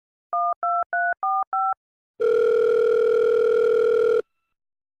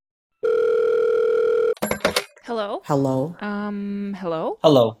Hello? Hello. Hello?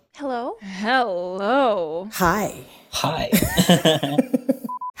 Hello. Hello? Hello. Hi. Hi.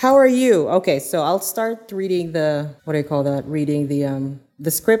 How are you? Okay, so I'll start reading what do you call that? Reading the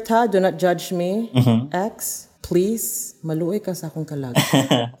script ha. Do not judge me. X, please. Maluoy ka sa akong kalag.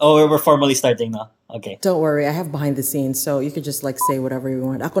 Oh, we're formally starting now. Okay. Don't worry, I have behind the scenes, so you could just say whatever you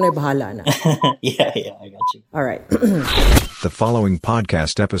want. Ako na bahala na. Yeah, I got you. All right. The following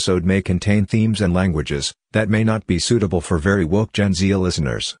podcast episode may contain themes and languages that may not be suitable for very woke Gen Z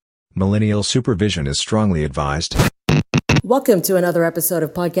listeners. Millennial supervision is strongly advised. Welcome to another episode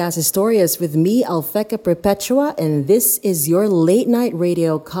of Podcast Historias with me, Alfeca Perpetua, and this is your late night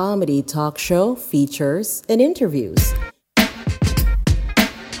radio comedy talk show, features, and interviews.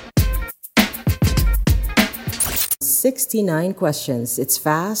 69 questions. It's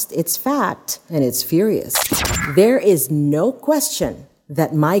fast, it's fat, and it's furious. There is no question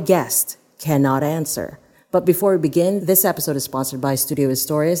that my guest cannot answer. But before we begin, this episode is sponsored by Studio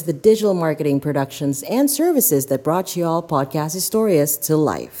Historias, the digital marketing productions and services that brought you all Podcast Historias to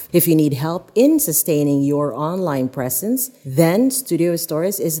life. If you need help in sustaining your online presence, then Studio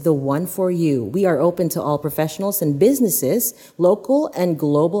Historias is the one for you. We are open to all professionals and businesses, local and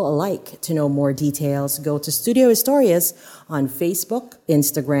global alike. To know more details, go to Studio Historias on Facebook,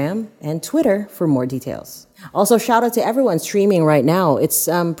 Instagram, and Twitter for more details. Also, shout out to everyone streaming right now. It's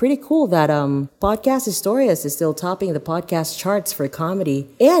pretty cool that Podcast Historias is still topping the podcast charts for comedy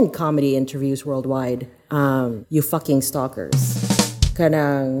and comedy interviews worldwide. You fucking stalkers.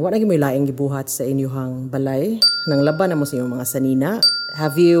 Kanang wala gyud may laing gibuhat sa inyong balay nang laban na mo sa inyong mga sanina.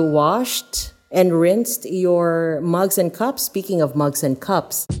 Have you washed and rinsed your mugs and cups? Speaking of mugs and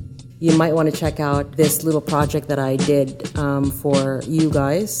cups, you might want to check out this little project that I did for you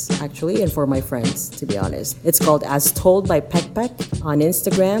guys, actually, and for my friends, to be honest. It's called As Told by Peck Peck on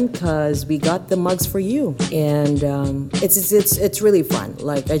Instagram, because we got the mugs for you. And it's really fun.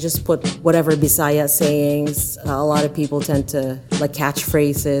 Like, I just put whatever Bisaya sayings. A lot of people tend to like catch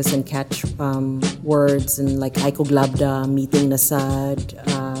phrases and catch words, and like Aiko Glabda, Meeting Nasad,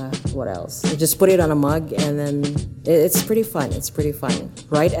 what else? I just put it on a mug, and then it's pretty fun. It's pretty fun.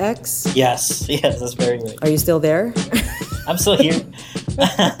 Right, X? Yes, that's very right. Are you still there? I'm still here.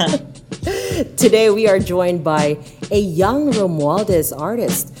 Today we are joined by a young Romualdez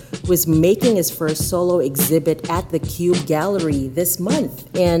artist who is making his first solo exhibit at the Cube Gallery this month.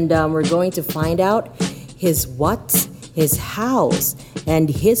 And we're going to find out his whats, his hows, and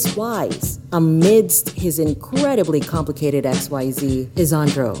his whys amidst his incredibly complicated XYZ,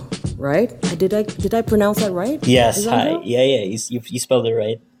 Isandro, right? Did I pronounce that right? Yes, Isandro? hi. Yeah, you spelled it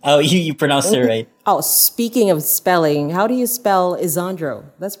right. Oh, you pronounced it right. Oh, speaking of spelling, how do you spell Isandro?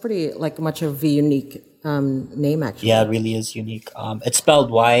 That's pretty much of a unique name, actually. Yeah, it really is unique. It's spelled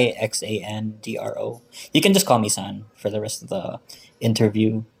Yxandro. You can just call me San for the rest of the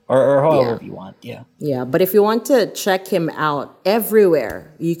interview. Or however you want, yeah. Yeah, but if you want to check him out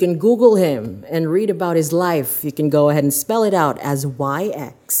everywhere, you can Google him and read about his life. You can go ahead and spell it out as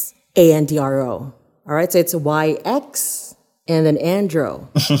Yxandro. All right, so it's YX and then Andro.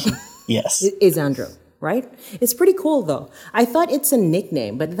 Yes. Isandro, right? It's pretty cool, though. I thought it's a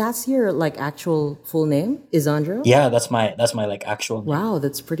nickname, but that's your actual full name, Isandro? Yeah, that's my actual name. Wow,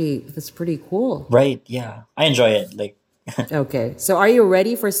 that's pretty cool. Right, yeah. I enjoy it. Okay, so are you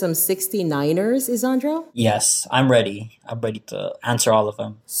ready for some 69ers, Isandro? Yes, I'm ready. I'm ready to answer all of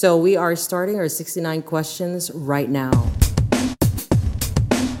them. So we are starting our 69 questions right now.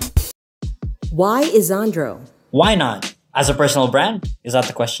 Why Isandro? Why not? As a personal brand? Is that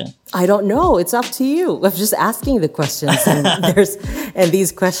the question? I don't know. It's up to you. I'm just asking the questions, and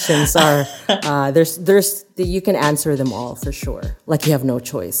these questions are you can answer them all for sure. Like you have no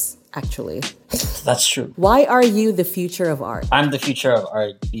choice, actually. That's true. Why are you the future of art? I'm the future of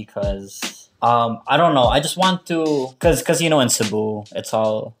art because I don't know. I just want to, because in Cebu, it's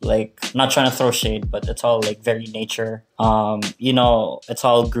all not trying to throw shade, but it's all very nature. It's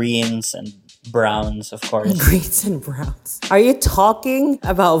all greens and browns, of course. Greens and browns. Are you talking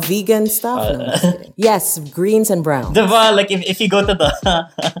about vegan stuff? No, I'm just kidding. Yes, greens and browns. Diba, if you go to the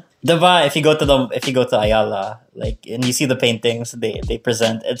Diba, if you go to Ayala, and you see the paintings they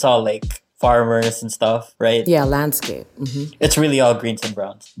present, it's all farmers and stuff, right? Yeah, landscape. Mm-hmm. It's really all greens and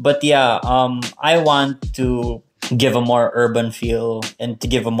browns. But yeah, I want to give a more urban feel and to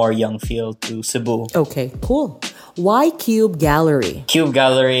give a more young feel to Cebu. Okay, cool. Why Cube Gallery? Cube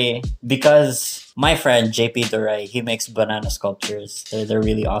Gallery, because my friend JP Duray, he makes banana sculptures. They're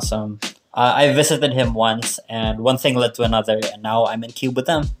really awesome. I visited him once, and one thing led to another, and now I'm in Cube with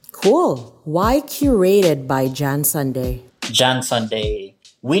them. Cool. Why curated by Jan Sunday? Jan Sunday,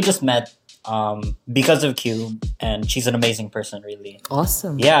 we just met because of Cube, and she's an amazing person, really.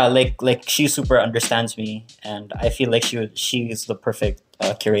 Awesome. Yeah, like she super understands me, and I feel like she's the perfect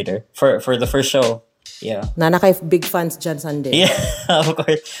curator for the first show. Yeah. Nana kay big fans dyan Sunday. Yeah, of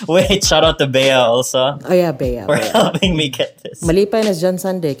course. Wait, shout out to Bea also Oh yeah, Bea. for Bea. helping me get this. Malipay na dyan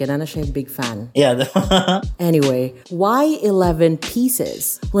Sunday, kaya na siya big fan. Yeah. Anyway, why 11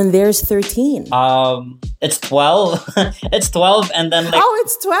 pieces when there's 13? It's 12. It's 12, and then like Oh,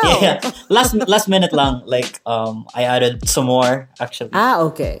 it's 12. yeah, last minute lang, like I added some more actually.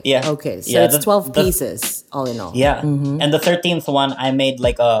 Okay. Yeah. Okay, so Yeah, it's the- 12 the- pieces all in all. Yeah, and the 13th one I made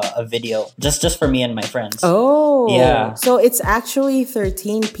like a video just for me and my friends. Oh. Yeah. So it's actually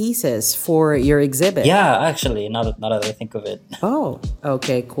 13 pieces for your exhibit. Yeah, actually, now that I think of it, Oh,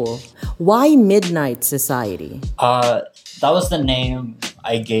 okay, cool. Why Midnight Society? that was the name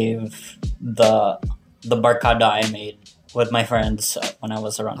I gave the barcada I made with my friends when I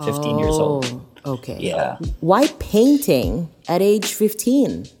was around 15 years old. Okay. Yeah, Why painting at age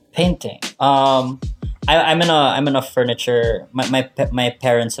 15? painting. I'm in a furniture. My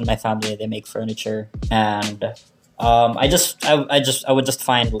parents and my family, they make furniture, and I would just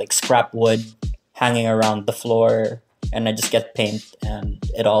find like scrap wood hanging around the floor, and I just get paint, and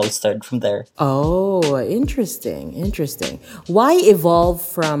it all started from there. Oh, interesting. Why evolve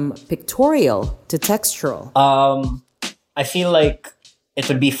from pictorial to textural? I feel like it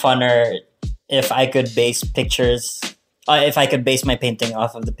would be funner if I could base pictures, if I could base my painting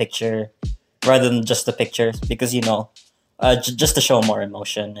off of the picture rather than just the pictures, because just to show more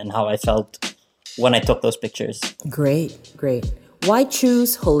emotion and how I felt when I took those pictures. Great. Why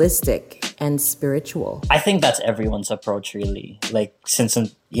choose holistic and spiritual? I think that's everyone's approach, really. Like since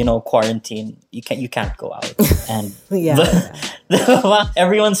quarantine, you can't go out, and Yeah.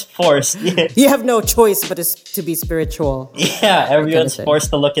 everyone's forced. You have no choice but to be spiritual. Yeah, everyone's thing. forced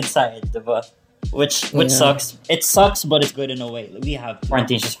to look inside, diba? Which Yeah. sucks. It sucks, but it's good in a way. We have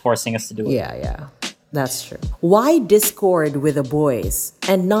quarantine's just forcing us to do it. Yeah. That's true. Why Discord with the boys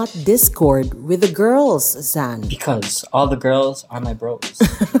and not Discord with the girls, Zan? Because all the girls are my bros.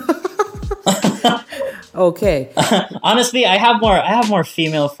 Okay. Honestly, I have more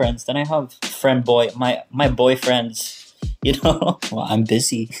female friends than I have my boyfriends. Well, I'm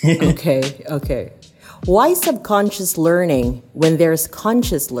busy. Okay. Why subconscious learning when there's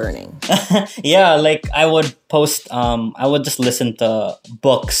conscious learning? Yeah, like I would just listen to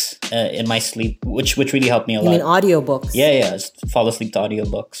books in my sleep, which really helped me a You lot. mean audiobooks? Yeah, just fall asleep to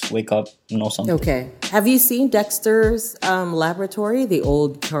audiobooks, wake up, know something. Okay. Have you seen Dexter's Laboratory, the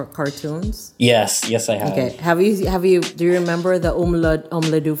old cartoons? Yes, I have. Okay. Have you? Do you remember the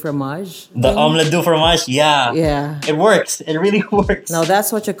omelette du fromage? The omelette du fromage, yeah. Yeah. It works. It really works. Now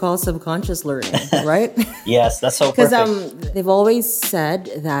that's what you call subconscious learning, right? Yes, that's so Because perfect. they've always said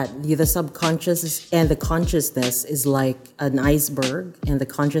that the subconscious and the consciousness is like an iceberg, and the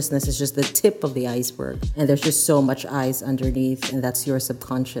consciousness is just the tip of the iceberg, and there's just so much ice underneath, and that's your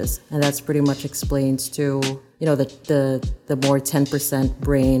subconscious, and that's pretty much explains to the more 10%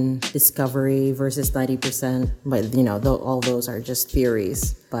 brain discovery versus 90%. But all those are just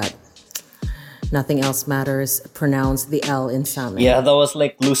theories, but. Nothing else matters. Pronounce the L in Sami. Yeah, that was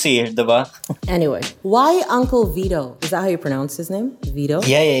like Lucy, diba? Anyway, why Uncle Vito? Is that how you pronounce his name? Vito?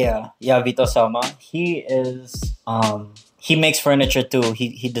 Yeah, Vito Sama. He is he makes furniture too.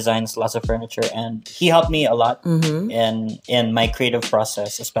 He designs lots of furniture, and he helped me a lot in my creative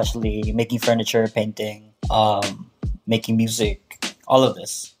process, especially making furniture, painting, making music, all of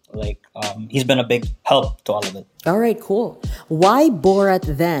this. Like he's been a big help to all of it. All right, cool. Why Borat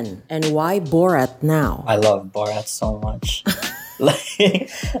then and why Borat now? I love Borat so much.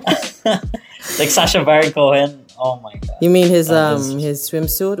 like Sacha Baron Cohen. Oh my god. You mean his His-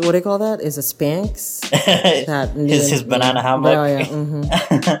 swimsuit? What do you call that? Is a Spanx? his banana hammock. Oh,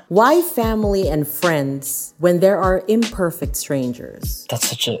 yeah. Why family and friends when there are imperfect strangers? That's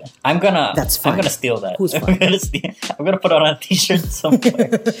such a. I'm gonna. That's I'm fine. gonna steal that. Who's I'm fine? gonna steal. I'm gonna put it on a T-shirt somewhere.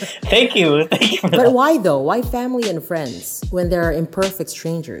 Thank you for But that. why though? Why family and friends when there are imperfect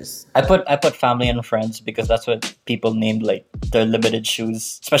strangers? I put family and friends because that's what people named like their limited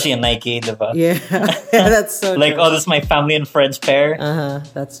shoes, especially in Nike. Diba? Yeah, that's so Like, true. oh, this is my family and friends pair.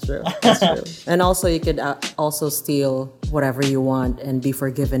 That's true. That's true. And also, you could also steal whatever you want and be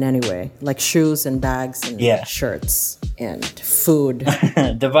forgiven anyway, like shoes and bags and Yeah. shirts and food.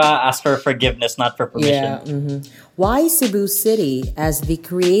 Diba asked for forgiveness, not for permission. Yeah. Why Cebu City as the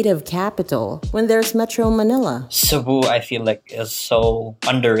creative capital when there's Metro Manila? Cebu, I feel like, is so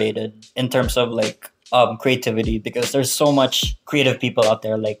underrated in terms of like creativity, because there's so much creative people out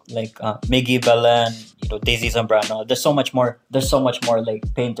there, like Miggy Belen, Daisy Zambrano. There's so much more. There's so much more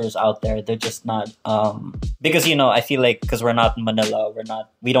like painters out there. They're just not because I feel like because we're not in Manila,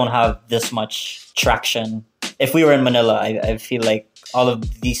 we don't have this much traction. If we were in Manila, I feel like all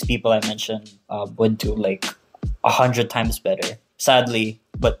of these people I mentioned would do like 100 times better. Sadly,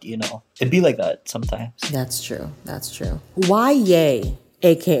 but it'd be like that sometimes. That's true. That's true. Why Ye,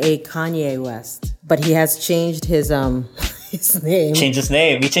 aka Kanye West? But he has changed his his name. Changed his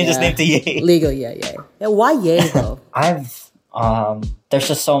name. He changed his name to Ye. Legal, yeah. Why Ye though? There's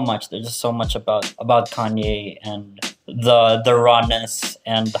just so much. There's just so much about Kanye and the rawness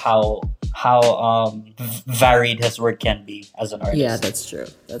and how varied his work can be as an artist. Yeah, that's true.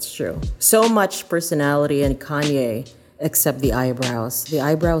 That's true. So much personality in Kanye, except the eyebrows. The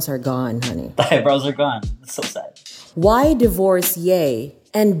eyebrows are gone, honey. The eyebrows are gone. It's so sad. Why divorce Ye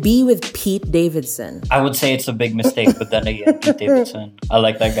and be with Pete Davidson? I would say it's a big mistake, but then again, Pete Davidson, I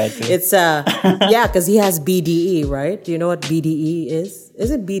like that guy too. It's yeah, because he has BDE, right? Do you know what BDE is?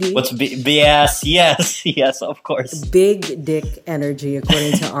 Is it BDE? What's BS? Yes, of course. Big dick energy,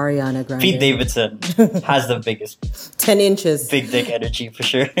 according to Ariana Grande. Pete Davidson has the biggest 10 inches. big dick energy for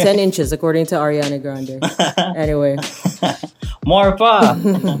sure. 10 inches, according to Ariana Grande. Anyway. More pa.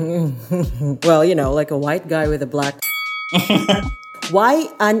 Well, like a white guy with a black. Why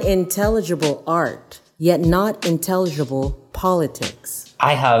unintelligible art, yet not intelligible politics?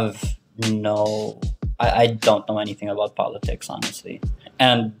 I don't know anything about politics, honestly.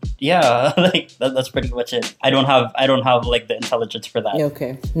 And yeah, like that's pretty much it. I don't have like the intelligence for that.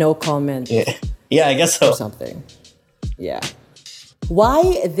 Okay. No comment. Yeah, I guess so. Or something. Yeah.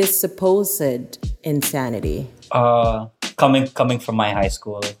 Why this supposed insanity? Coming from my high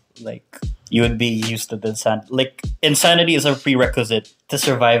school, like you would be used to the insanity. Like insanity is a prerequisite to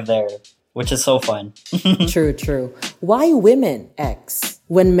survive there, which is so fun. True. Why women, X,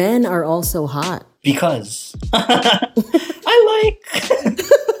 when men are also hot? Because I like.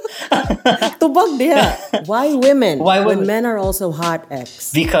 Tubag diha. Why women? Why women? When men are also hot,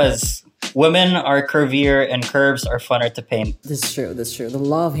 X? Because women are curvier and curves are funner to paint. This is true. The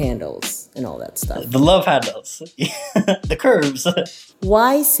love handles and all that stuff. The love handles. The curves.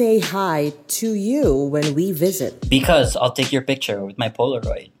 Why say hi to you when we visit? Because I'll take your picture with my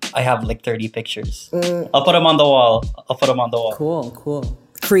Polaroid. I have like 30 pictures. I'll put them on the wall. Cool.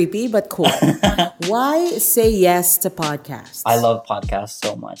 Creepy, but cool. Why say yes to podcasts? I love podcasts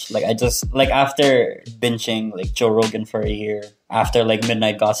so much. Like I just like after binging like Joe Rogan for a year, after like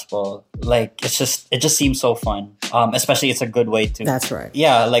Midnight Gospel, like it just seems so fun. Especially it's a good way to. That's right.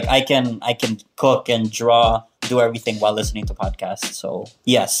 Yeah, like I can cook and draw, do everything while listening to podcasts. So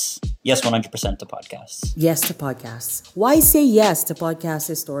yes, 100% to podcasts. Yes to podcasts. Why say yes to Podcast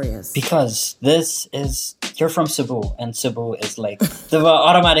Historias? Because you're from Cebu, and Cebu is like the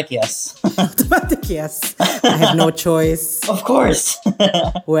automatic yes. Automatic yes. I have no choice. Of course.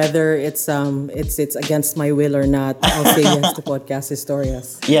 Whether it's against my will or not, I'll say yes to Podcast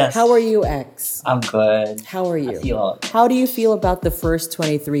Historias. Yes. How are you, X? I'm good. How are you? feel. How do you feel about the first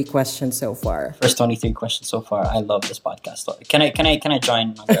 23 questions so far? First 23 questions so far. I love this podcast. Can I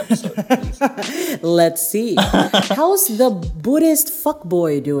join another episode, please? Let's see. How's the Buddhist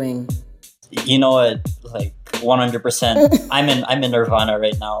fuckboy doing? You know what? Like 100%. I'm in Nirvana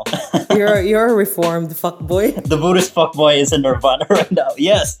right now. You're a reformed fuckboy. The Buddhist fuckboy is in Nirvana right now.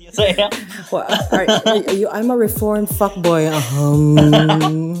 Yes, I am. Well, I'm a reformed fuckboy.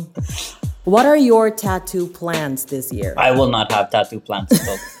 What are your tattoo plans this year? I will not have tattoo plans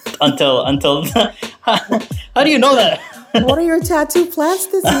until How do you know that? What are your tattoo plans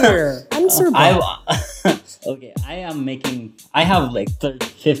this year? Answer back. Okay, I have like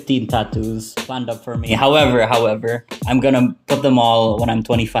 15 tattoos planned up for me. However, I'm gonna put them all when I'm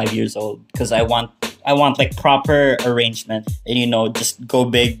 25 years old because I want like proper arrangement and just go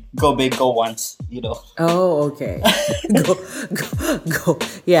big, go once, Oh, okay. go.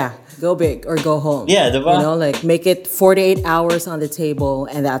 Yeah, go big or go home. Yeah, diba? Like make it 48 hours on the table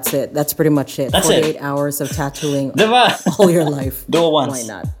and that's it. That's pretty much it. That's 48 it. hours of tattooing Diba? all your life. Do it once. Why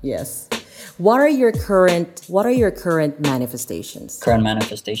not? Yes. What are your current manifestations? Current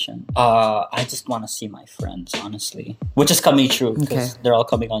manifestation. I just want to see my friends, honestly, which is coming true because they're all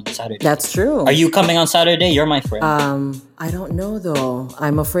coming on Saturday. That's true. Are you coming on Saturday? You're my friend. I don't know though.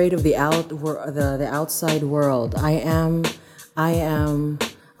 I'm afraid of the outside world. I am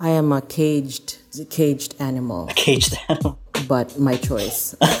a caged animal. A caged animal. But my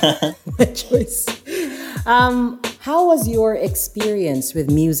choice. My choice. How was your experience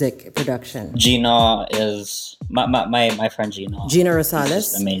with music production? Gino is my friend Gino. Gino He's Rosales?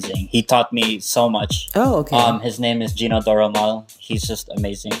 just amazing. He taught me so much. Oh, okay. His name is Gino Doromal. He's just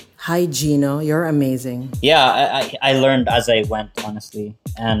amazing. Hi, Gino. You're amazing. Yeah, I learned as I went, honestly,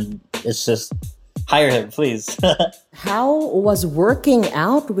 and it's just hire him, please. How was working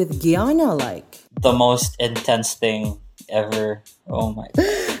out with Gianna like? The most intense thing ever. Oh my!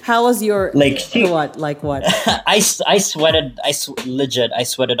 How was your Like she, what? Like what? I sweated. Legit. I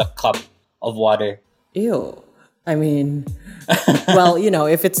sweated a cup of water. Ew. I mean, well,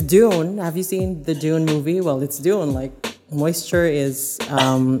 if it's Dune, have you seen the Dune movie? Well, it's Dune. Like, moisture is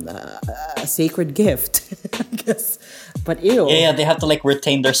a sacred gift, I guess. But ew. Yeah, they have to like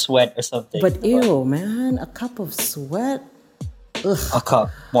retain their sweat or something. But ew, man, a cup of sweat. A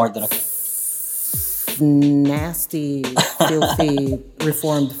cup, more than a cup. Nasty, filthy,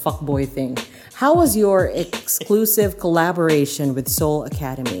 reformed fuckboy thing. How was your exclusive collaboration with Soul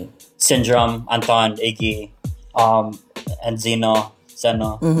Academy? Syndrome, Anton, Iggy, and Zeno.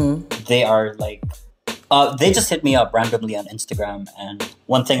 They are like, they just hit me up randomly on Instagram, and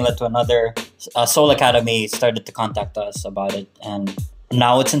one thing led to another. Soul Academy started to contact us about it, and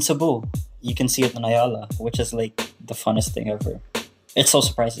now it's in Cebu. You can see it in Ayala, which is like the funnest thing ever. It's so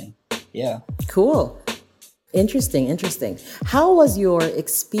surprising. Yeah. Cool. Interesting. How was your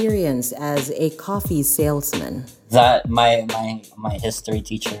experience as a coffee salesman? That my history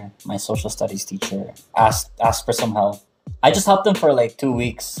teacher, my social studies teacher, asked for some help. I just helped him for like 2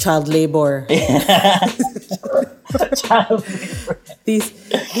 weeks. Child labor. Child labor.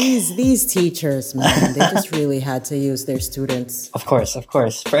 These teachers, man, they just really had to use their students. Of course.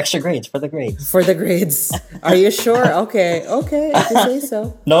 For extra grades, for the grades. For the grades. Are you sure? Okay, if you say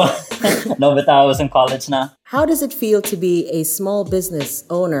so. No, but I was in college now. How does it feel to be a small business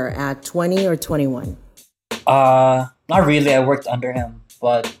owner at 20 or 21? Not really. I worked under him,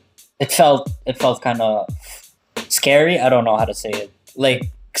 but it felt kind of scary. I don't know how to say it.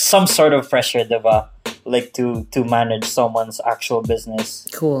 Like some sort of pressure, diba? Like to manage someone's actual business.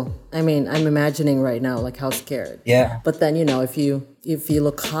 Cool. I mean, I'm imagining right now like how scared. Yeah. But then if you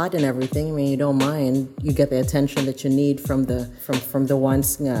look hot and everything, I mean, you don't mind. You get the attention that you need from the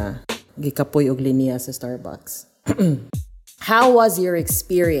ones nga gikapoy og linya sa Starbucks. How was your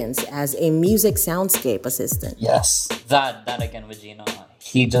experience as a music soundscape assistant? Yes. That again with Gino.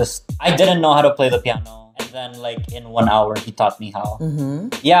 I didn't know how to play the piano. And then like in 1 hour, he taught me how. Mm-hmm.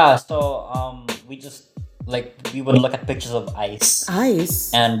 Yeah. So we would look at pictures of ice.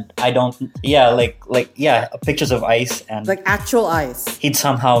 Ice? And pictures of ice and like actual ice. He'd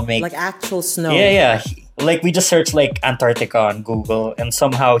somehow make like actual snow. Yeah. We just searched like Antarctica on Google, and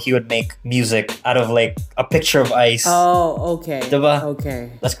somehow he would make music out of like a picture of ice. Oh, okay. Diba?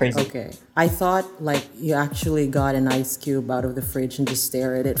 Okay. That's crazy. Okay. I thought like you actually got an ice cube out of the fridge and just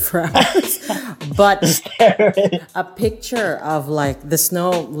stare at it for hours. But a picture of like the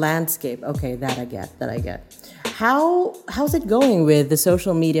snow landscape. Okay, that I get. How's it going with the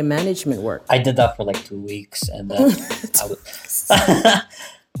social media management work? I did that for like 2 weeks, and then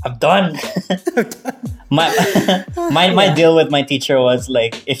I'm done. My deal with my teacher was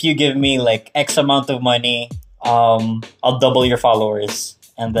like, if you give me like X amount of money, I'll double your followers.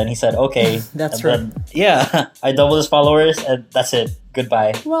 And then he said, okay. That's right. Yeah, I doubled his followers, and that's it.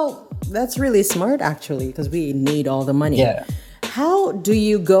 Goodbye. Well, that's really smart actually, because we need all the money. Yeah. How do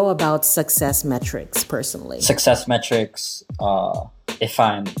you go about success metrics personally? Success metrics, if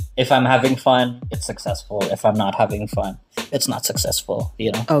I'm having fun, it's successful. If I'm not having fun, it's not successful,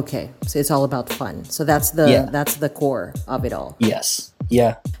 Okay. So it's all about fun. So that's the core of it all. Yes.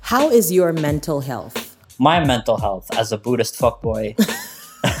 Yeah. How is your mental health? My mental health as a Buddhist fuckboy.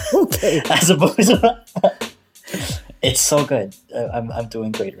 Okay. As a Buddhist it's so good. I'm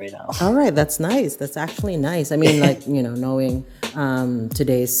doing great right now. All right, that's nice. That's actually nice. I mean, like, knowing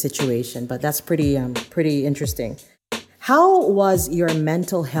today's situation, but that's pretty interesting. How was your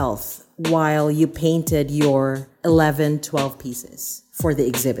mental health while you painted your 11, 12 pieces for the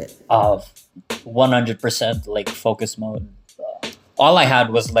exhibit? 100% like focus mode. All I had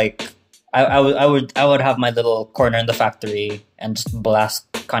was like I would have my little corner in the factory and just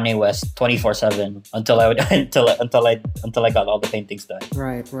blast Kanye West 24/7 until I got all the paintings done.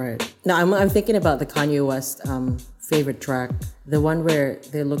 Right. Now I'm thinking about the Kanye West favorite track, the one where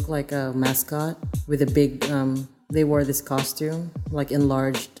they look like a mascot with a big they wore this costume, like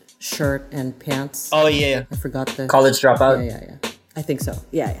enlarged shirt and pants. Oh yeah. I forgot the College Dropout. Yeah. I think so.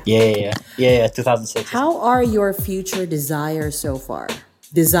 Yeah. Yeah. 2006. How are your future desires so far?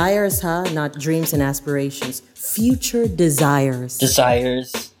 Desires, huh? Not dreams and aspirations. Future desires.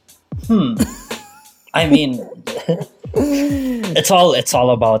 Desires. I mean, It's all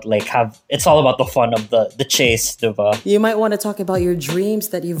about like it's all about the fun of the chase, diba? You might want to talk about your dreams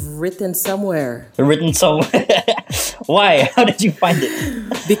that you've written somewhere. Written somewhere. Why? How did you find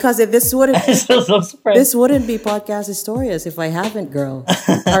it? Because if this wouldn't I'm so surprised. this wouldn't be podcast Historias if I haven't, girl.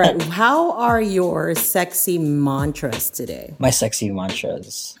 All right. How are your sexy mantras today? My sexy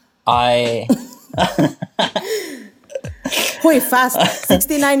mantras. I Hoy, fast.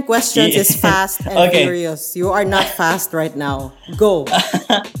 69 questions is fast and Okay. furious. You are not fast right now. Go.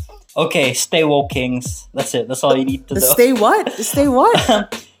 okay. Stay woke, kings. That's it. That's all you need to do. Stay what? Stay what?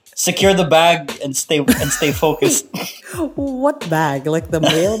 Secure the bag and stay focused. What bag? Like the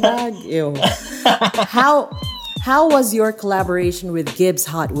mail bag? Ew. How was your collaboration with Gibbs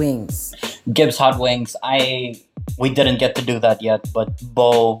Hot Wings? Gibbs Hot Wings. We didn't get to do that yet, but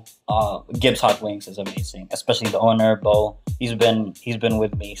Bo, Gibbs Hot Wings is amazing. Especially the owner, Bo. He's been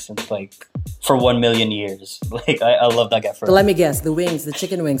with me since like for 1 million years. Like I love that guy for. Let me guess. The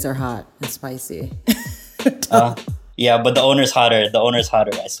chicken wings are hot and spicy. Yeah, but the owner's hotter. The owner's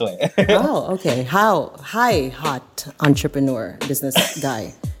hotter, I swear. Oh, okay. Hi, hot entrepreneur, business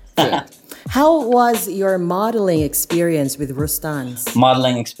guy. Okay. How was your modeling experience with Rustan's?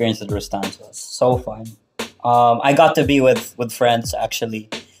 Modeling experience with Rustans was so fun. I got to be with friends actually,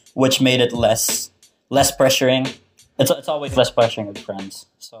 which made it less pressuring. It's always less pressuring with friends.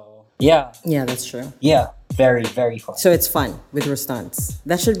 So yeah, Yeah, that's true. yeah, very very fun. So it's fun with Rustan's.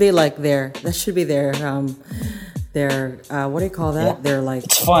 That should be like their what do you call that? Yeah. Their like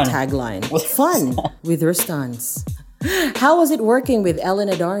It's fun. tagline. With Fun with Rustan's. How was it working with Ellen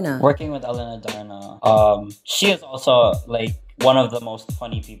Adarna? Working with Elena Darna, she is also like one of the most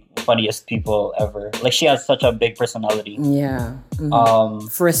funniest people ever. Like she has such a big personality. Yeah.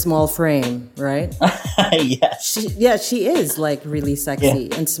 For a small frame, right? Yes, She is like really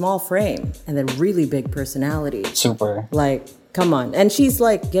sexy and small frame and then really big personality. super. Like, come on. And she's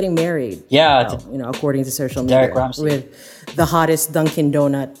like getting married. Yeah, According to social media. Derek Ramsey. With the hottest Dunkin'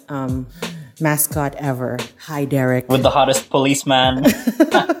 Donut mascot ever. Hi, Derek. with the hottest policeman,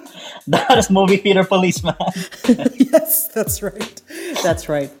 the hottest movie theater policeman. Yes, that's right. That's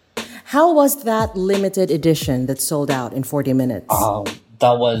right. How was that limited edition that sold out in 40 minutes?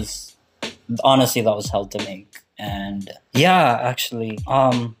 That was honestly that was hell to make, and yeah, actually,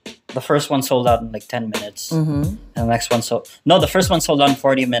 the first one sold out in like 10 minutes, and the next one the first one sold out in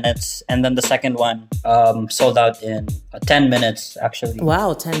 40 minutes, and then the second one sold out in 10 minutes actually.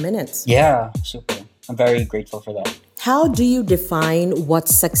 Wow, 10 minutes. Yeah, super. I'm very grateful for that. How do you define what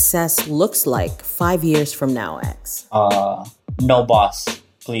success looks like 5 years from now, X? No boss,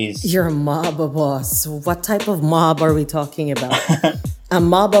 please. You're a mob boss. What type of mob are we talking about? A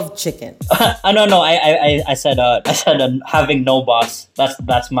mob of chickens. No. I said having no boss.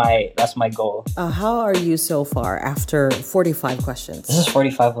 That's my goal. How are you so far after 45 questions? This is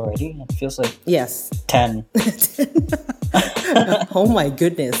 45 already. It feels like Yes. 10. Oh my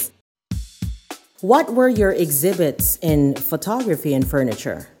goodness. What were your exhibits in photography and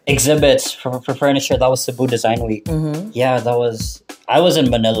furniture? Exhibits for furniture. That was Cebu Design Week. Yeah, I was in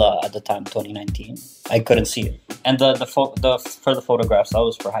Manila at the time, 2019. I couldn't see it. And for the photographs, that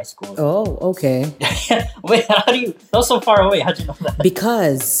was for high school. Oh, okay. Wait, that was so far away. How'd you know that?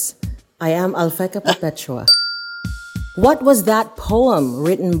 Because I am Alfeca Perpetua. What was that poem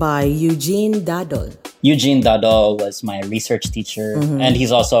written by Eugene Dadol? Eugene Dado was my research teacher, and he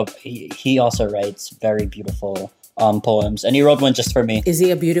also writes very beautiful poems, and he wrote one just for me. Is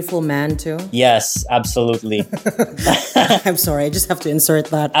he a beautiful man too? Yes, absolutely. I'm sorry, I just have to insert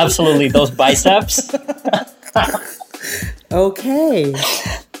that. Absolutely, those biceps. Okay.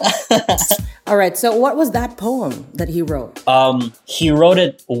 All right, so what was that poem that he wrote? He wrote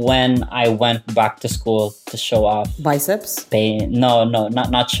it when I went back to school to show off. Biceps? No,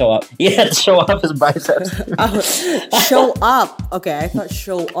 not show up. Yeah, to show off his biceps. Show up. Okay, I thought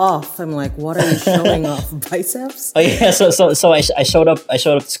show off. I'm like, what are you showing off? Biceps? Oh yeah, so I showed up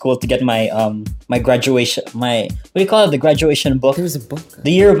to school to get my my graduation, what do you call it, the graduation book? There's a book.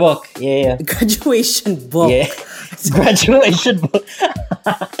 The yearbook. Yeah. Graduation book. Yeah. Graduation book.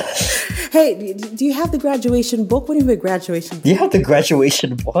 Hey, do you have the graduation book? What do you mean graduation book? Do you have the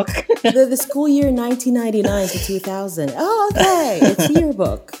graduation book? The school year 1999 to 2000. Oh, okay. It's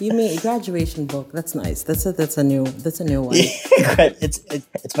yearbook. You mean graduation book. That's nice. That's a new one.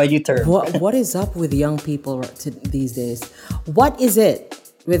 It's my new term. What is up with young people these days? What is it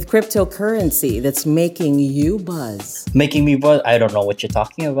with cryptocurrency that's making you buzz? Making me buzz? I don't know what you're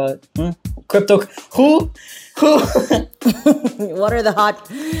talking about. Crypto. Who? What are the hot?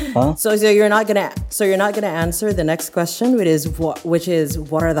 Huh? So you're not gonna answer the next question, which is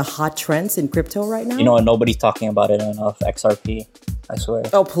what are the hot trends in crypto right now? You know, nobody's talking about it enough. XRP. I swear.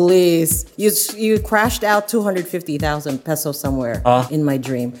 Oh please! You crashed out 250,000 pesos somewhere in my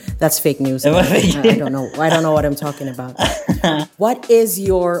dream. That's fake news. I don't know. I don't know what I'm talking about. What is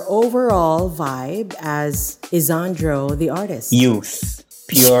your overall vibe as Isandro the artist? Youth.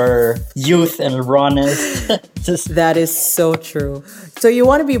 Pure youth and rawness. Just That is so true. So you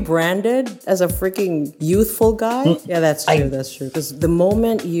want to be branded as a freaking youthful guy? Yeah, that's true. That's true. Because the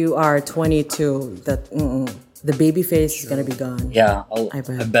moment you are 22, the baby face is gonna be gone. yeah, I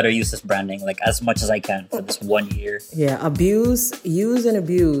bet. I better use this branding like as much as I can for this 1 year. Yeah, use and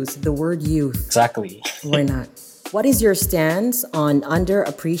abuse the word youth. Exactly. Why not? What is your stance on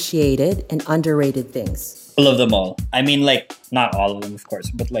underappreciated and underrated things? I love them all. I mean, like, not all of them, of course,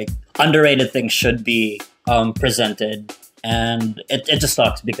 but like underrated things should be presented, and it just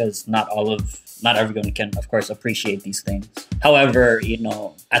sucks because not everyone can, of course, appreciate these things. However, you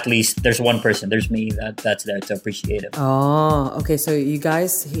know, at least there's one person, there's me, that's there to appreciate it. Oh, okay. So you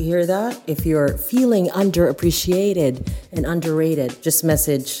guys hear that? If you're feeling underappreciated and underrated, just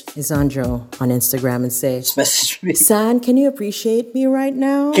message Isandro on Instagram and say, Just message me. San, can you appreciate me right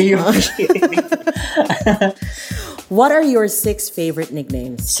now? Can you appreciate me? What are your 6 favorite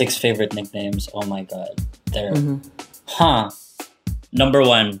nicknames? 6 favorite nicknames. Oh my god, they're Number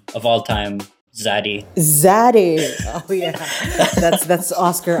 1 of all time, Zaddy. Zaddy. Oh yeah, that's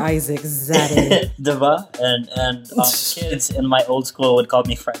Oscar Isaac. Zaddy. Diba? And kids in my old school would call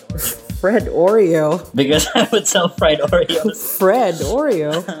me Fred Oreo Fred Oreo. because I would sell fried Oreos. Fred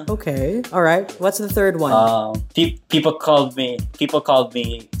Oreo. Okay. All right. What's the third one? People called me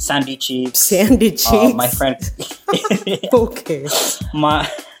Sandy Cheeks. Sandy Cheeks. My friend, Okay.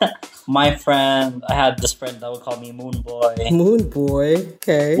 my friend. I had this friend that would call me Moon Boy. Moon Boy.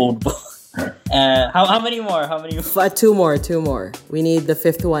 Okay. Moon Boy. How many more? How many? Two more. We need the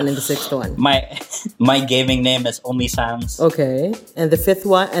 5th one and the 6th one. My gaming name is Only Sans. Okay. And the 5th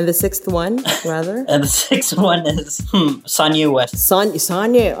one and the 6th one, rather? And the 6th one is Sanye West. Sanye.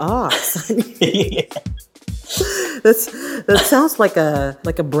 Sanye. That sounds like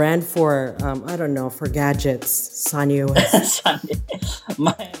a brand for I don't know, for gadgets. Sanye West. Sanye.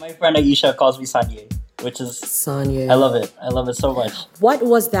 My friend Aisha calls me Sanye, which is Sanye. I love it. I love it so much. What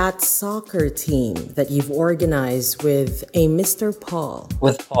was that soccer team that you've organized with a Mr. Paul?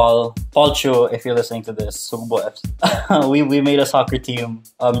 With Paul Chu, if you're listening to this, Sugbo FC. we made a soccer team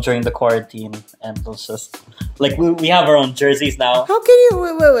during the quarantine, and it was just like we have our own jerseys now. How can you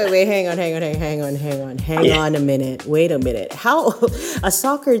wait? Hang on a minute. Wait a minute. How a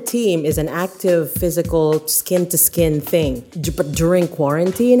soccer team is an active, physical, skin to skin thing, but during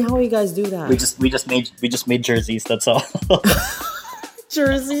quarantine, how do you guys do that? We just made jerseys. That's all.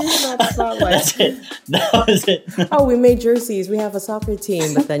 Jerseys? That's not like. That's it. That was it. Oh, we made jerseys. We have a soccer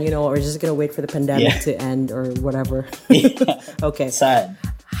team, but then we're just gonna wait for the pandemic to end or whatever. Yeah. Okay. Sad.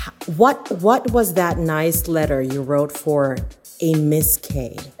 What was that nice letter you wrote for a Miss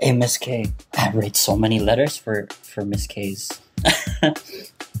K? Hey, Miss K. I write so many letters for Miss K's. I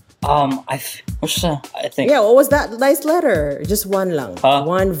think. Yeah, what was that nice letter? Just one lang.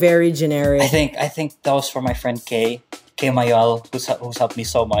 One very generic. I think that was for my friend Kay Mayal, who's helped me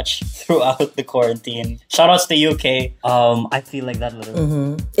so much throughout the quarantine. Shoutouts to you, Kay. I feel like that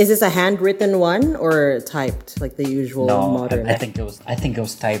letter. Is this a handwritten one or typed like the usual modern? I think it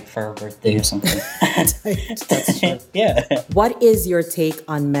was typed for her birthday or something. That's true. Yeah. What is your take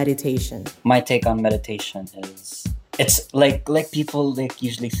on meditation? My take on meditation is it's like people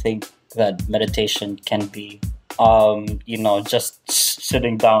usually think that meditation can be just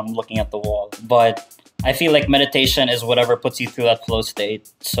sitting down looking at the wall, but I feel like meditation is whatever puts you through that flow state.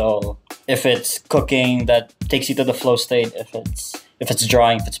 So if it's cooking that takes you to the flow state, if it's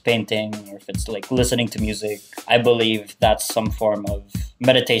drawing, if it's painting, or if it's like listening to music, I believe that's some form of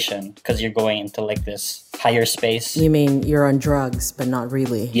meditation because you're going into like this higher space. You mean you're on drugs, but not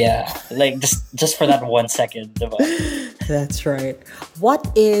really? Yeah, like just for that 1 second. That's right.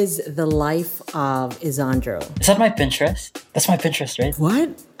 What is the life of Isandro? Is that my Pinterest? That's my Pinterest, right?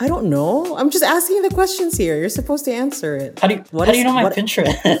 What? I don't know. I'm just asking the questions here. You're supposed to answer it. How do you know my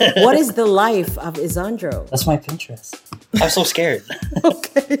Pinterest? What is the life of Isandro? That's my Pinterest. I'm so scared.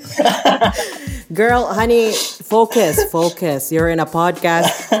 Okay. Girl, honey, focus. You're in a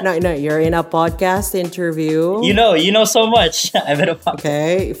podcast. No, you're in a podcast interview. You know so much. I'm in a podcast.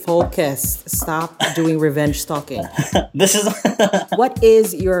 Okay, focus. Stop doing revenge stalking. This is What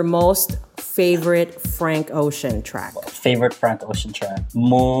is your most favorite Frank Ocean track? Favorite Frank Ocean track?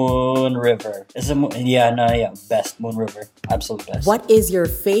 Moon River. Is it Moon? Yeah, no, yeah. Best. Moon River. Absolute best. What is your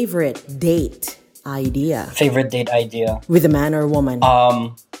favorite date idea Favorite date idea? with a man or woman?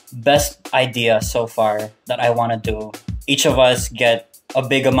 Best idea so far that I want to do. Each of us get a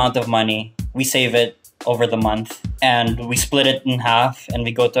big amount of money. We save it over the month and we split it in half and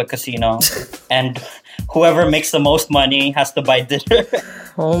we go to a casino and whoever makes the most money has to buy dinner.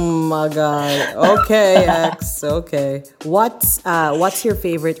 Oh my god. Okay, X. Okay. What's your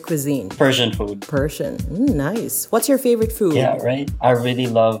favorite cuisine? Persian food. Persian. Nice. What's your favorite food? Yeah, right? I really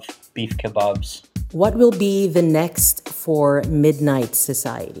love beef kebabs. What will be the next for Midnight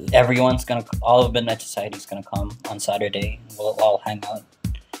Society? All of Midnight Society is gonna come on Saturday. We'll all hang out.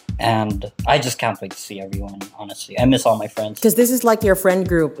 And I just can't wait to see everyone, honestly. I miss all my friends. Because this is like your friend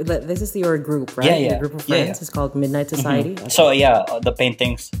group. This is your group, right? Yeah, yeah. Your group of Yeah, friends. yeah. It's called Midnight Society. Okay. So yeah, the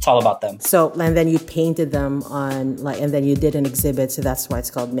paintings, it's all about them. So, and then you painted them on, like, and then you did an exhibit. So that's why it's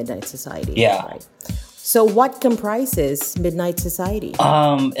called Midnight Society. Yeah. Right. So what comprises Midnight Society?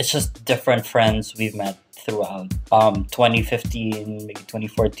 It's just different friends we've met throughout 2015, maybe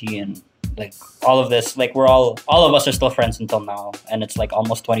 2014, like all of this, like all of us are still friends until now, and it's like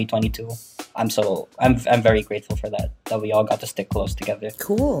almost 2022. I'm very grateful for that we all got to stick close together.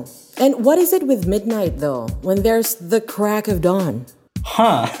 Cool. And what is it with midnight though? When there's the crack of dawn?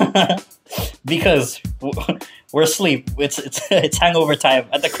 Because we're asleep. It's hangover time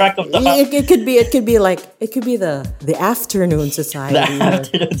at the crack of dawn. It could be the afternoon society, or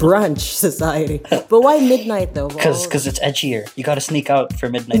brunch society. But why midnight though? Because it's edgier. You got to sneak out for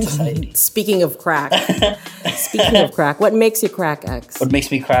Midnight Society. Speaking of crack, what makes you crack, X? What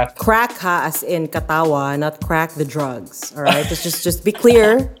makes me crack? Crack ha as in katawa, not crack the drugs. All right, just be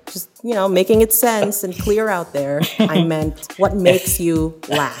clear. Just making it sense and clear out there. I meant what makes you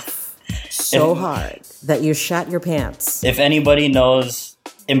laugh so hard that you shat your pants. If anybody knows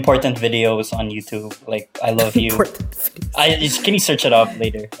important videos on YouTube, like I Love You, can you search it up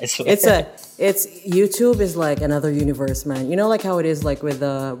later? I swear. It's YouTube is like another universe, man. You know, like how it is, like with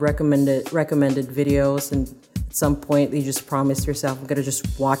the recommended videos, and at some point you just promise yourself, I'm gonna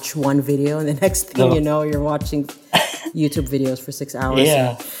just watch one video, and the next thing you know, you're watching YouTube videos for 6 hours.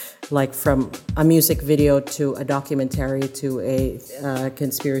 Yeah. Like from a music video to a documentary to a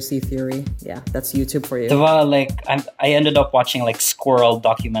conspiracy theory. Yeah, that's YouTube for you. Diba, like I ended up watching like squirrel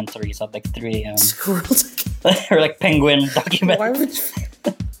documentaries at like 3 a.m. Squirrels. or like penguin documentaries. Why would you?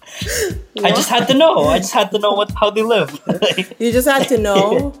 I just had to know. How they live. You just had to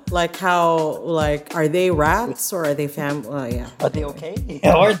know, like how, like, are they rats or are they yeah. Are they okay?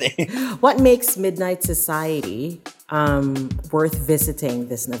 How are they? What makes Midnight Society worth visiting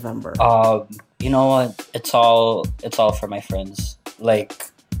this November? You know what? It's all for my friends. Like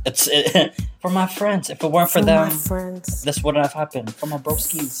for my friends. If it weren't for them, my friends. this wouldn't have happened. For my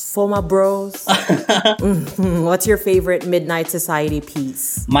broskies. For my bros. What's your favorite Midnight Society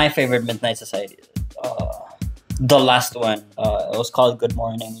piece? My favorite Midnight Society. The last one. It was called Good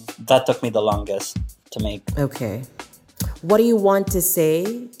Morning. That took me the longest to make. Okay. What do you want to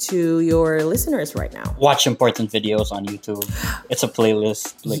say to your listeners right now? Watch important videos on YouTube. It's a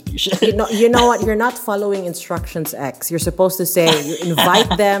playlist. Like you should. You know what? You're not following instructions, X. You're supposed to say you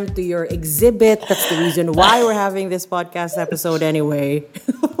invite them to your exhibit. That's the reason why we're having this podcast episode anyway.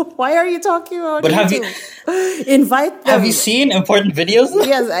 Why are you talking about But YouTube? Invite them. Have you seen important videos?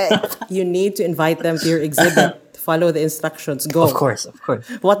 Yes, you need to invite them to your exhibit. Follow the instructions. Go. Of course.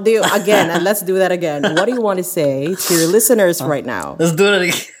 What do you and let's do that again. What do you want to say to your listeners right now? Let's do it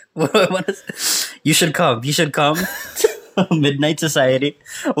again. What do I want to say? You should come. Midnight Society.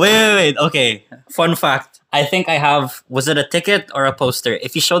 Wait. Okay. Fun fact. I think I have, was it a ticket or a poster?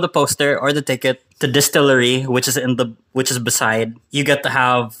 If you show the poster or the ticket to Distillery, which is beside, you get to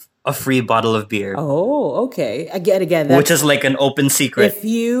have a free bottle of beer. Oh, okay. Again. Which is like an open secret. If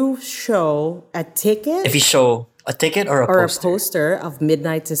you show a ticket. If you show a ticket or a poster of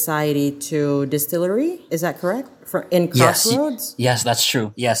Midnight Society to Distillery, is that correct? In Crossroads? Yes, that's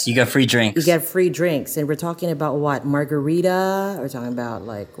true. Yes, you get free drinks. You get free drinks. And we're talking about what? Margarita? We're talking about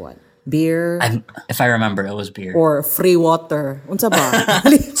like what? Beer? If I remember, it was beer. Or free water. Unsa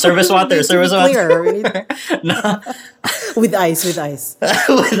ba? Service water. No. With ice. With ice.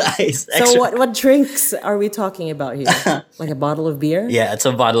 So what drinks are we talking about here? Like a bottle of beer? Yeah, it's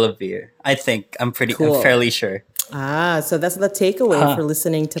a bottle of beer. I think. I'm fairly sure. So that's the takeaway for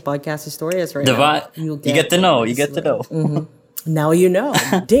listening to Podcast Historias right now. You get to know. Mm-hmm. Now you know.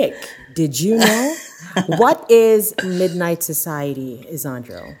 Dick, did you know? What is Midnight Society,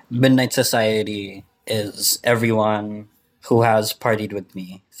 Isandro? Midnight Society is everyone who has partied with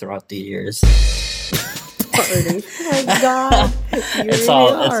me throughout the years. party. Oh my God. It's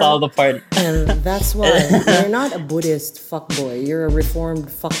all the party. And that's why you're not a Buddhist fuckboy. You're a reformed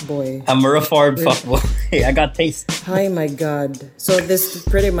fuckboy. I'm a reformed fuckboy. I got taste. Hi, my God. So this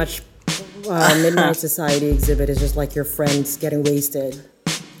pretty much Midnight Society exhibit is just like your friends getting wasted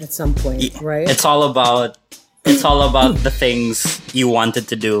at some point, right? It's all about the things you wanted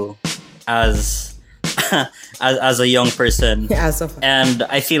to do as as a young person. And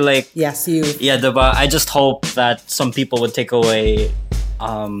I feel like yes, you. Yeah, diba? I just hope that some people would take away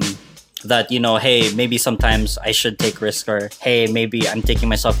that, hey, maybe sometimes I should take risk, or hey, maybe I'm taking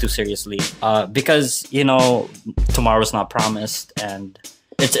myself too seriously. Because, tomorrow's not promised, and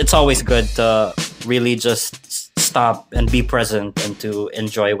it's always good to really just stop and be present and to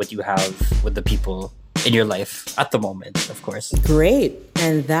enjoy what you have with the people in your life at the moment, of course. Great.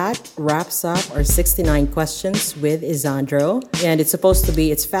 And that wraps up our 69 questions with Isandro. And it's supposed to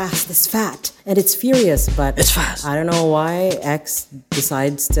be, it's fast, it's fat, and it's furious, but it's fast. I don't know why X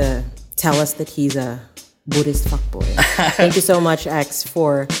decides to tell us that he's a Buddhist fuckboy. Thank you so much, X,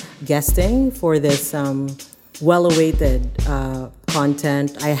 for guesting for this well-awaited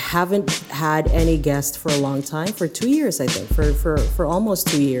content. I haven't had any guest for a long time, for 2 years, I think, for almost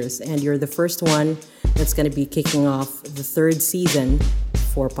 2 years. And you're the first one that's going to be kicking off the third season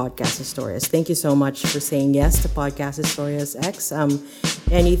for Podcast Historias. Thank you so much for saying yes to Podcast Historias, X.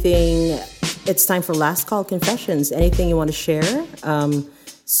 Anything, it's time for last call confessions. Anything you want to share?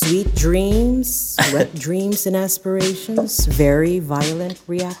 Sweet dreams, wet dreams and aspirations, very violent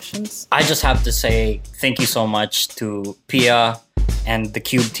reactions. I just have to say thank you so much to Pia and the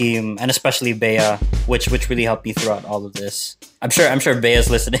Cube team, and especially Bea, which really helped me throughout all of this. I'm sure Bea's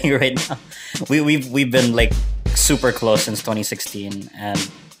listening right now. We've been like super close since 2016 and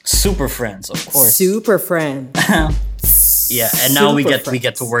super friends, of course. Super friends. Yeah, and now we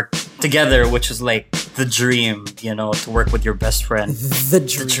get to work together, which is like the dream, to work with your best friend. The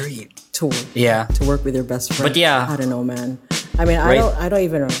dream. To work with your best friend. But yeah, I don't know, man. I mean, right? I don't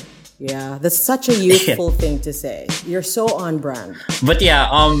even know. Yeah, that's such a youthful thing to say. You're so on brand. But yeah,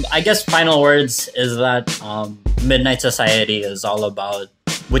 I guess final words is that Midnight Society is all about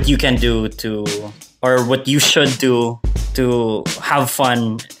what you can do or what you should do to have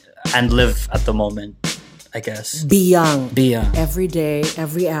fun and live at the moment, I guess. Be young. Be young. Every day,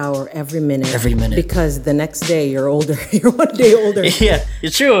 every hour, every minute. Every minute. Because the next day you're older. You're 1 day older. Yeah,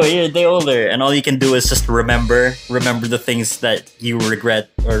 it's true. You're a day older. And all you can do is just remember the things that you regret,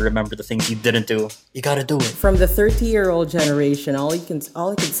 or remember the things you didn't do. You gotta do it. From the 30-year-old generation, all I can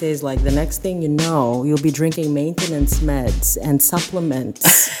say is like the next thing you know, you'll be drinking maintenance meds and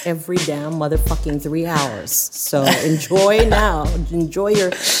supplements every damn motherfucking 3 hours. So enjoy now. Enjoy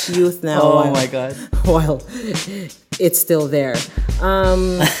your youth now. Oh my God. While it's still there.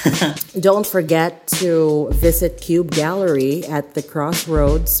 Don't forget to visit Cube Gallery at the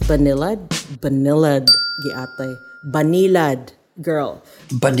Crossroads, Banilad, girl.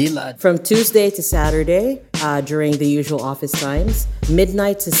 Banilad. From Tuesday to Saturday during the usual office times.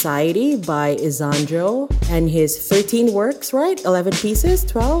 Midnight Society by Isandro and his 13 works, right? 11 pieces?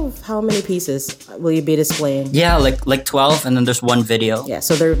 12? How many pieces will you be displaying? Yeah, like 12, and then there's one video. Yeah,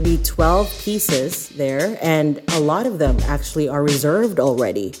 so there'll be 12 pieces there, and a lot of them actually are reserved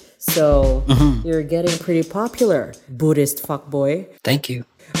already. So you're getting pretty popular, Buddhist fuckboy. Thank you.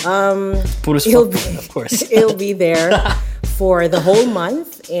 Buddhist fuckboy, of course. It'll be there for the whole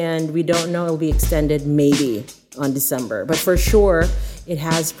month, and we don't know, it'll be extended maybe on December. But for sure, it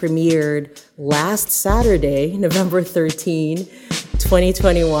has premiered last Saturday, November 13,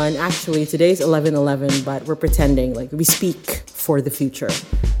 2021. Actually, today's 11/11, but we're pretending like we speak for the future.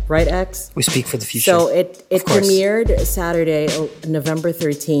 Right, X? We speak for the future. So it premiered Saturday, November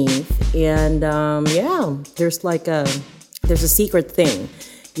 13th. And there's a secret thing.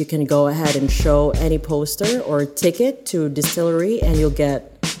 You can go ahead and show any poster or ticket to Distillery and you'll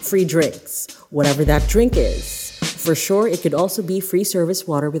get free drinks, whatever that drink is. For sure, it could also be free service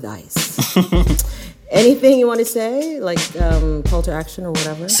water with ice. Anything you want to say? Like call to action or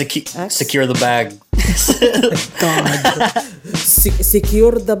whatever? Secure the bag. God.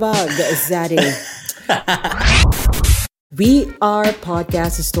 Secure the bag, Zaddy. We are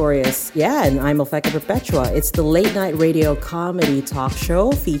Podcast Historias. Yeah, and I'm Alfeca Perpetua. It's the late night radio comedy talk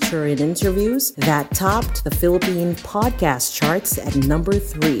show featuring interviews that topped the Philippine podcast charts at number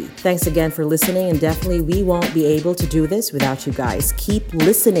 3. Thanks again for listening, and definitely we won't be able to do this without you guys. Keep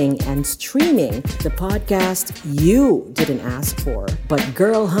listening and streaming the podcast you didn't ask for. But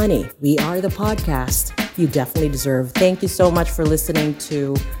girl, honey, we are the podcast you definitely deserve. Thank you so much for listening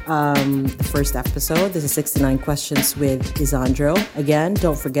to the first episode. This is 69 Questions with Isandro. Again,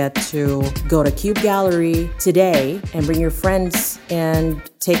 don't forget to go to Cube Gallery today and bring your friends and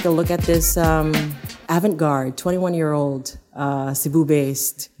take a look at this avant-garde 21-year-old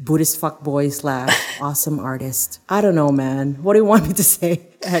Cebu-based Buddhist fuckboy / awesome artist. I don't know, man. What do you want me to say,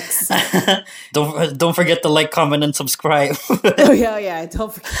 X? Don't forget to like, comment, and subscribe. Oh, yeah.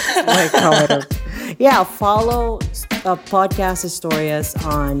 Don't forget to like, comment. Yeah, follow Podcast Historias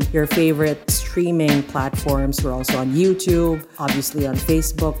on your favorite streaming platforms. We're also on YouTube, obviously on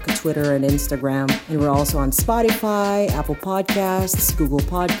Facebook, Twitter, and Instagram. And we're also on Spotify, Apple Podcasts, Google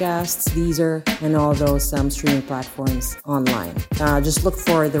Podcasts, Deezer, and all those streaming platforms online. Just look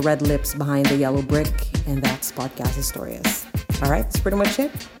for the red lips behind the yellow brick, and that's Podcast Historias. All right, that's pretty much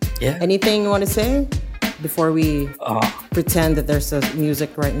it. Yeah. Anything you want to say before we pretend that there's a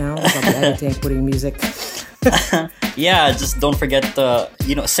music right now? I'll be editing, putting music. Yeah, just don't forget to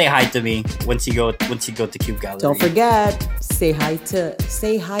say hi to me once you go to Cube Gallery. Don't forget, say hi to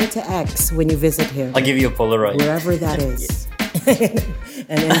X when you visit him. I'll give you a Polaroid Wherever that is.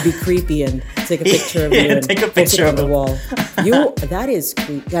 And then be creepy and take a picture of you and take a post picture it on of the him. wall. That is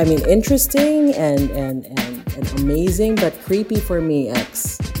creepy. I mean, interesting and amazing, but creepy for me,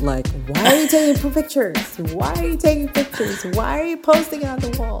 X. Like, why are you taking pictures? Why are you taking pictures? Why are you posting it on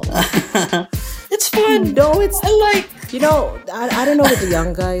the wall? It's fun. No, it's I like. I don't know with the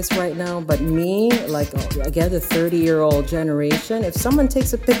young guys right now, but me, like, again, the 30-year-old generation, if someone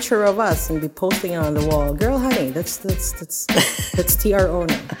takes a picture of us and be posting it on the wall, girl, honey, that's TRO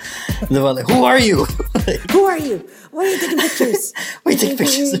now. They're like, who are you? Who are you? Why are you taking pictures? We take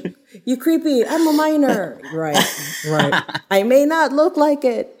pictures. You creepy. I'm a minor. Right. I may not look like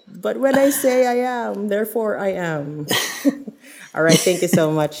it, but when I say I am, therefore I am. All right. Thank you so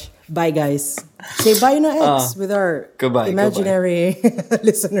much. Bye, guys. Say bye na, X, with our imaginary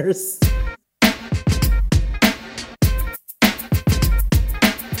listeners.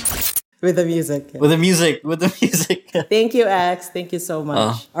 With the music. Yeah. With the music. Thank you, X. Thank you so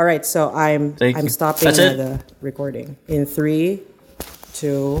much. All right, so I'm stopping the recording in 3,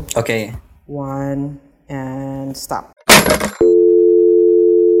 2, Okay. 1, and stop.